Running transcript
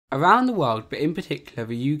Around the world, but in particular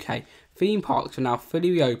the UK, theme parks are now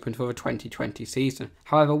fully reopened for the 2020 season.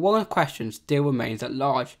 However, one of the questions still remains at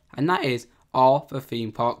large, and that is, are the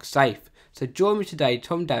theme parks safe? So join me today,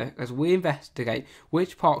 Tom and Derrick, as we investigate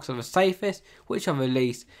which parks are the safest, which are the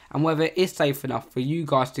least, and whether it is safe enough for you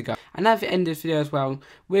guys to go. And at the end of this video as well,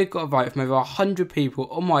 we've got a vote from over 100 people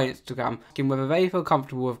on my Instagram asking whether they feel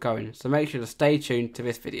comfortable with going, so make sure to stay tuned to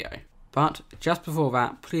this video. But just before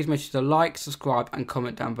that, please make sure to like, subscribe and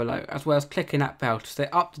comment down below, as well as clicking that bell to stay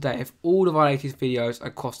up to date with all of our latest videos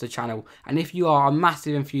across the channel. And if you are a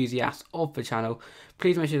massive enthusiast of the channel,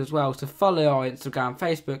 please make sure as well to follow our Instagram,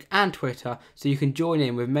 Facebook and Twitter so you can join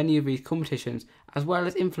in with many of these competitions, as well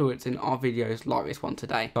as influencing our videos like this one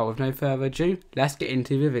today. But with no further ado, let's get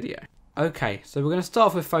into the video. Okay, so we're going to start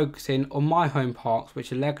off with focusing on my home parks,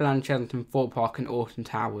 which are Legoland, Chesington, Thorpe Park and Alton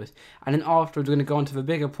Towers, and then afterwards we're going to go on to the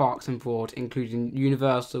bigger parks abroad, including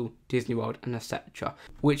Universal, Disney World and etc.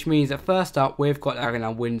 Which means that first up we've got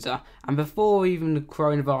Legoland Windsor, and before even the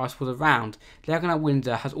coronavirus was around, Legoland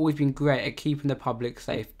Windsor has always been great at keeping the public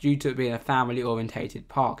safe due to it being a family orientated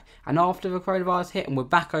park, and after the coronavirus hit and we're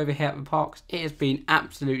back over here at the parks, it has been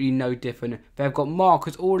absolutely no different. They've got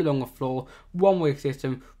markers all along the floor, one-way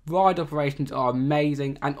system, ride operations are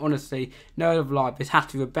amazing, and honestly, no of life, this has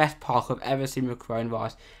to be the best park I've ever seen with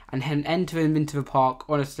coronavirus. And then entering into the park,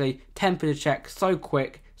 honestly, temperature checks so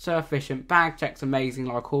quick, so efficient, bag checks amazing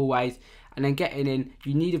like always, and then getting in,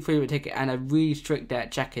 you need a pre-book ticket and a really strict day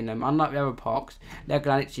at checking them. Unlike the other parks, they're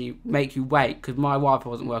going to actually make you wait, because my Wi-Fi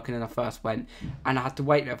wasn't working when I first went, and I had to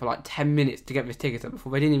wait there for like 10 minutes to get this ticket up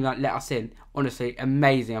before they didn't even let us in. Honestly,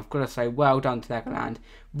 amazing. I've got to say, well done to Legoland.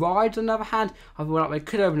 Rides, on the other hand, I feel like they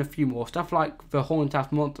could open a few more. Stuff like the Haunted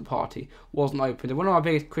House Monster Party wasn't open. And one of my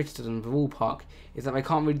biggest criticisms of all park is that they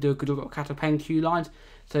can't really do a good job of cattle pen queue lines.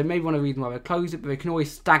 So maybe one of the reasons why they closed it, but they can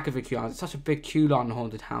always stagger the queue lines. It's such a big queue line in the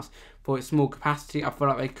Haunted House for its small capacity. I feel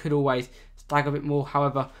like they could always stagger a bit more.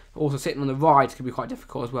 However, also sitting on the rides can be quite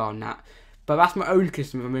difficult as well on that. But that's my own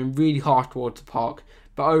criticism. I've been really harsh towards the park.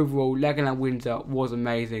 But overall, Legoland Windsor was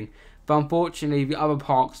amazing. But unfortunately, the other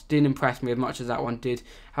parks didn't impress me as much as that one did.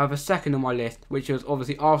 However, second on my list, which was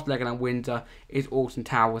obviously after Legoland Windsor, is Alton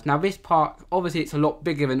Towers. Now this park, obviously it's a lot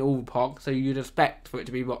bigger than all the parks, so you'd expect for it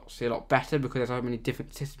to be obviously a lot better because there's so many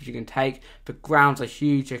different systems you can take. The grounds are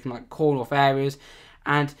huge, you can like corner off areas.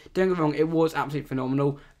 And don't get me wrong, it was absolutely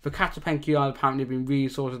phenomenal. The cattle pen queue line apparently been really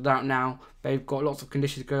sorted out now. They've got lots of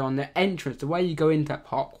conditions going on. The entrance, the way you go into that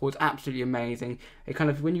park was absolutely amazing. It kind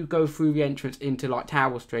of, when you go through the entrance into like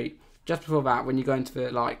Tower Street, just before that, when you go into the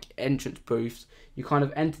like entrance booths, you kind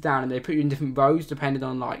of enter down and they put you in different rows depending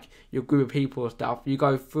on like your group of people or stuff. You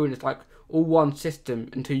go through and it's like all one system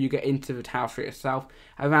until you get into the Tower Street itself.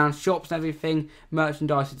 Around shops and everything,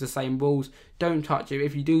 merchandise is the same rules. Don't touch it.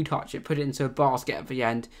 If you do touch it, put it into a basket at the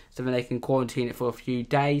end so then they can quarantine it for a few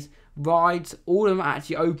days. Rides, all of them are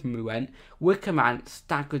actually open. We went. Wicker Man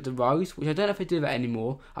staggered the rows, which I don't know if they do that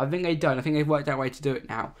anymore. I think they don't. I think they've worked out a way to do it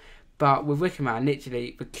now. But with Wicker Man,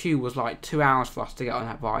 literally, the queue was like 2 hours for us to get on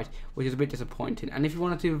that ride, which is a bit disappointing. And if you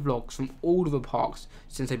want to do the vlogs from all of the parks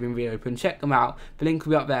since they've been reopened, check them out. The link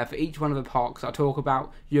will be up there for each one of the parks I talk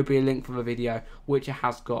about. There'll be a link for the video, which it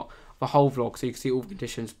has got the whole vlog, so you can see all the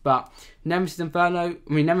conditions. But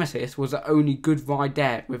Nemesis was the only good ride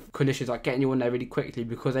there with conditions like getting you on there really quickly,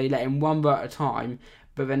 because they let in one boat at a time,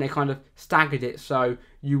 but then they kind of staggered it so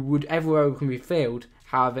you would everywhere can be filled.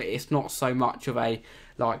 However, it's not so much of a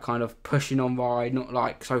like kind of pushing on ride, not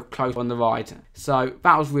like so close on the ride. So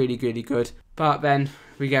that was really, really good. But then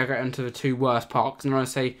we go into the two worst parks, and I want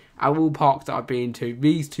to say, out of all parks that I've been to,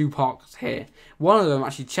 these two parks here, one of them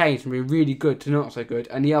actually changed from being really good to not so good,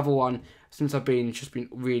 and the other one, since I've been, it's just been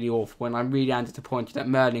really awful. And I'm really disappointed that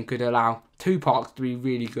Merlin could allow two parks to be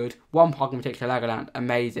really good, one park in particular, Legoland,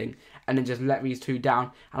 amazing, and then just let these two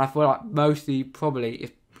down. And I feel like mostly probably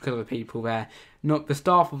it's because of the people there. Not the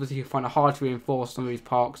staff, obviously, you find it hard to reinforce some of these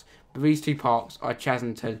parks, but these two parks are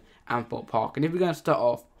Chesington and Thorpe Park. And if we're going to start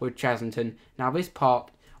off with Chesington, now this park,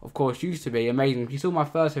 of course, used to be amazing. If you saw my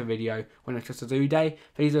first video when it was just a zoo day,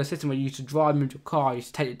 these are a system where you used to drive into your car, you used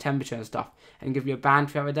to take your temperature and stuff, and give you a band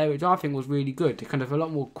throughout the day, which I think was really good. They're kind of a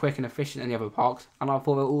lot more quick and efficient than the other parks, and I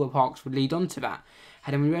thought that all the parks would lead on to that.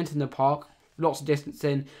 And then we went in the park, lots of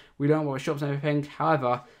distancing, we don't want shops and everything.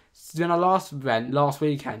 However, when I last went, last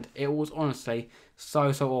weekend, it was honestly so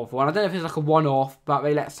awful. And I don't know if it's like a one-off, but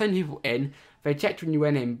they let so many people in. They checked when you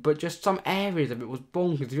went in, but just some areas of it was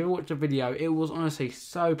bonkers. If you watched the video, it was honestly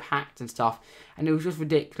so packed and stuff, and it was just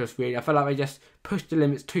ridiculous, really. I felt like they just pushed the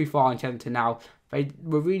limits too far in Chesington now. They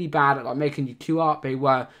were really bad at like making you queue up. They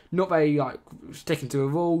were not very like sticking to the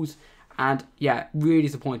rules, And yeah, really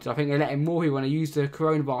disappointed. I think they're letting more people want to use the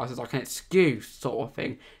coronavirus as like an excuse sort of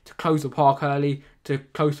thing to close the park early, to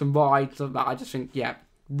close some rides, stuff like that. I just think, yeah,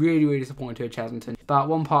 really disappointed with Chesington. But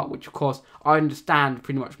one part which, of course, I understand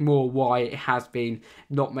pretty much more why it has been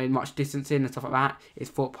not made much distance in and stuff like that, is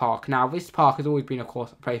Thorpe Park. Now, this park has always been, of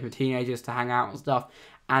course, a place for teenagers to hang out and stuff.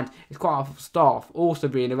 And it's quite hard for staff also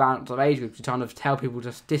being around sort of age groups to kind of tell people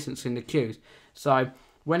just distancing the queues. So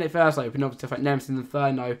when it first opened, obviously stuff like Nemesis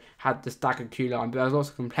Inferno had the staggered queue line, but there was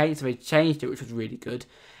also complaints, so they changed it, which was really good.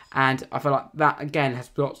 And I feel like that, again, has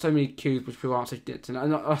got so many queues which people aren't social distancing.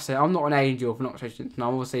 And like I say, I'm not an angel for not social distancing.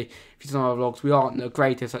 Obviously, if you see some of our vlogs, we aren't the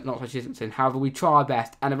greatest at not social distancing. However, we try our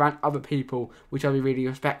best, and around other people, we try to be really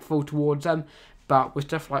respectful towards them. But with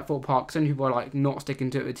stuff like Thorpe Park, some people are like not sticking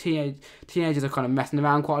to it. The teenagers are kind of messing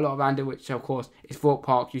around quite a lot around it, which of course is Thorpe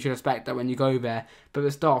Park. You should expect that when you go there. But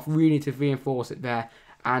the staff really need to reinforce it there.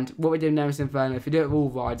 And what we did in Nemesis Inferno, if you do it with all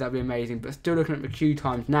rides, that'd be amazing. But still looking at the queue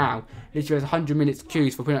times now, literally there's 100 minutes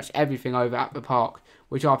queues for pretty much everything over at the park,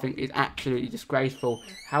 which I think is absolutely disgraceful.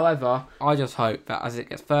 However, I just hope that as it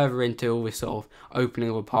gets further into all this sort of opening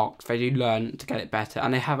of the parks, they do learn to get it better.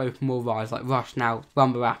 And they have opened more rides like Rush now,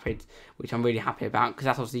 Rumble Rapids, which I'm really happy about, because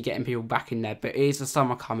that's obviously getting people back in there. But it is the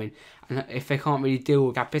summer coming, and if they can't really deal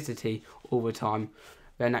with capacity all the time,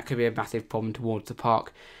 then that could be a massive problem towards the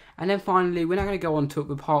park. And then finally, we're now going to go on to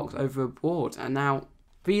the parks over abroad. And now,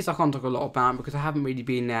 these I can't talk a lot about because I haven't really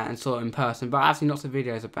been there and saw it in person, but I've seen lots of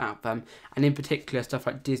videos about them. And in particular, stuff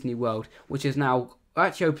like Disney World, which is now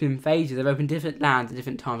actually open in phases. They've opened different lands at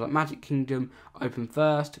different times, like Magic Kingdom opened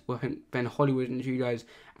first, I think then Hollywood and Studios,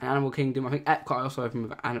 and Animal Kingdom. I think Epcot also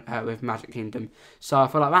opened with Magic Kingdom. So I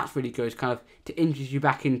feel like that's really good, kind of to introduce you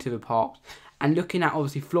back into the parks. And looking at,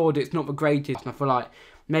 obviously, Florida, it's not the greatest, and I feel like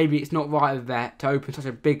maybe it's not right over there to open such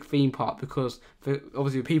a big theme park, because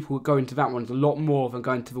obviously people going to that one is a lot more than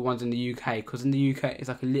going to the ones in the UK, because in the UK it's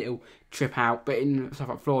like a little trip out, but in stuff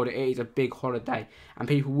like Florida it is a big holiday and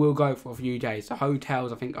people will go for a few days. The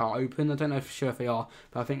hotels I think are open, I don't know for sure if they are,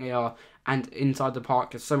 but I think they are, and inside the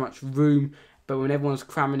park there's so much room. But when everyone's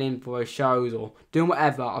cramming in for shows or doing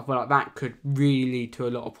whatever, I feel like that could really lead to a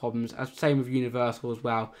lot of problems. Same with Universal as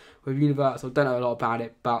well. With Universal, don't know a lot about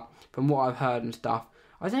it, but from what I've heard and stuff,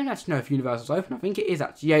 I don't actually know if Universal's open. I think it is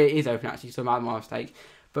actually. Yeah, it is open actually, so my mistake.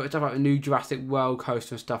 But stuff like the new Jurassic World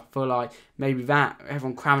coaster and stuff, I feel like maybe that,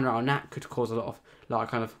 everyone cramming around that could cause a lot of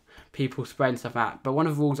kind of people spreading stuff out. But one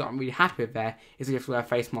of the rules that I'm really happy with there is you have to wear a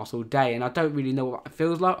face mask all day, and I don't really know what it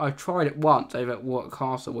feels like. I tried it once over at Warwick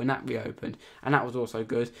Castle when that reopened, and that was also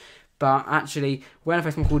good. But actually, wearing a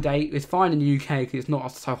face mask all day is fine in the UK because it's not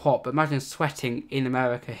so hot. But imagine sweating in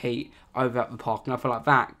America heat over at the park, and I feel like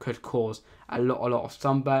that could cause a lot of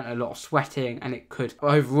sunburn, a lot of sweating, and it could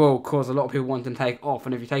overall cause a lot of people wanting to take it off.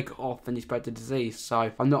 And if you take it off, then you spread the disease.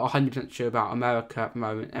 So I'm not 100% sure about America at the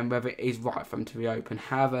moment and whether it is right for them to reopen.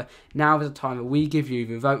 However, now is the time that we give you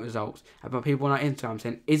the vote results about people on our Instagram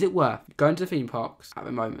saying, is it worth going to the theme parks at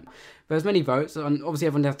the moment? There's many votes, and obviously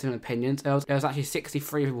everyone has different opinions. There was actually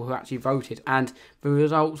 63 people who actually voted, and the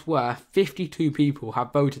results were 52 people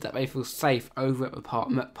have voted that they feel safe over at the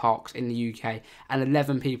parks in the UK, and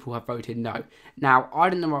 11 people have voted no. Now, I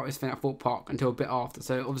didn't know about this thing at Thorpe Park until a bit after,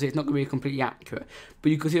 so obviously it's not going to be completely accurate,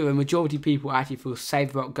 but you can see that the majority of people actually feel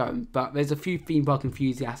safe about going, but there's a few theme park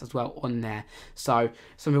enthusiasts as well on there, so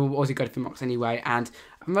some people will obviously go to theme parks anyway, and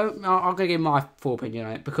I'm going to give my full opinion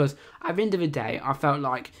on it, because at the end of the day, I felt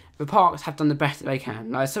like the parks have done the best that they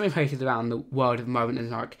can. Like, there's so many places around the world at the moment,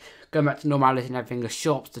 and like going back to normality and everything, the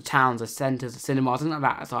shops, the towns, the centres, the cinemas, and like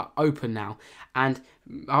that, it's like open now. And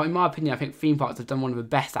in my opinion, I think theme parks have done one of the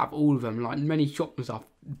best out of all of them. Like many shops and stuff,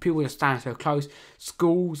 people just stand so close.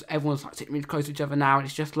 Schools, everyone's like sitting really close to each other now, and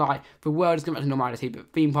it's just like the world is going back to normality.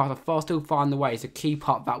 But theme parks are still finding the ways to keep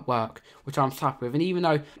up that work, which I'm stuck with. And even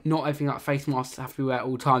though not everything like face masks have to be wear at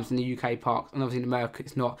all times in the UK parks, and obviously in America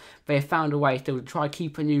it's not, they have found a way still to try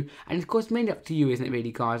keeping you. And of course, mainly up to you, isn't it,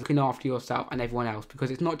 really, guys? Looking after yourself and everyone else,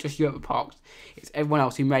 because it's not just you at the parks; it's everyone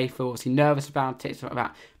else who may feel obviously nervous about it, stuff like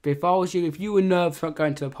that. But if I was you, if you were nervous about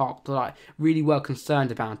going to the park, or like really well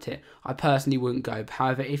concerned about it, I personally wouldn't go.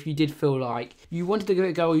 However, if you did feel like you wanted to give it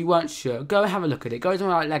a go or you weren't sure, go and have a look at it. Go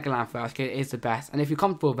somewhere like Legoland first, it is the best. And if you're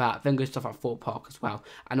comfortable with that, then go to stuff like Thorpe Park as well,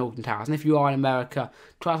 and Alton Towers. And if you are in America,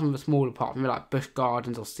 try some of the smaller parks, maybe like Busch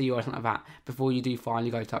Gardens or Sea or something like that, before you do finally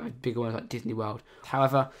go to like the bigger ones like Disney World.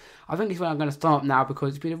 However, I think it's where I'm going to start now, because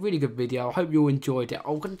it's been a really good video. I hope you all enjoyed it.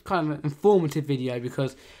 Kind of an informative video,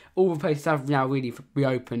 because all the places have now really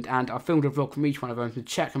reopened, and I filmed a vlog from each one of them, so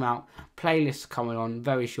check them out. Playlists coming on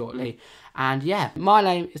very shortly. And yeah, my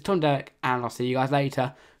name is Derrick, and I'll see you guys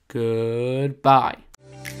later. Goodbye.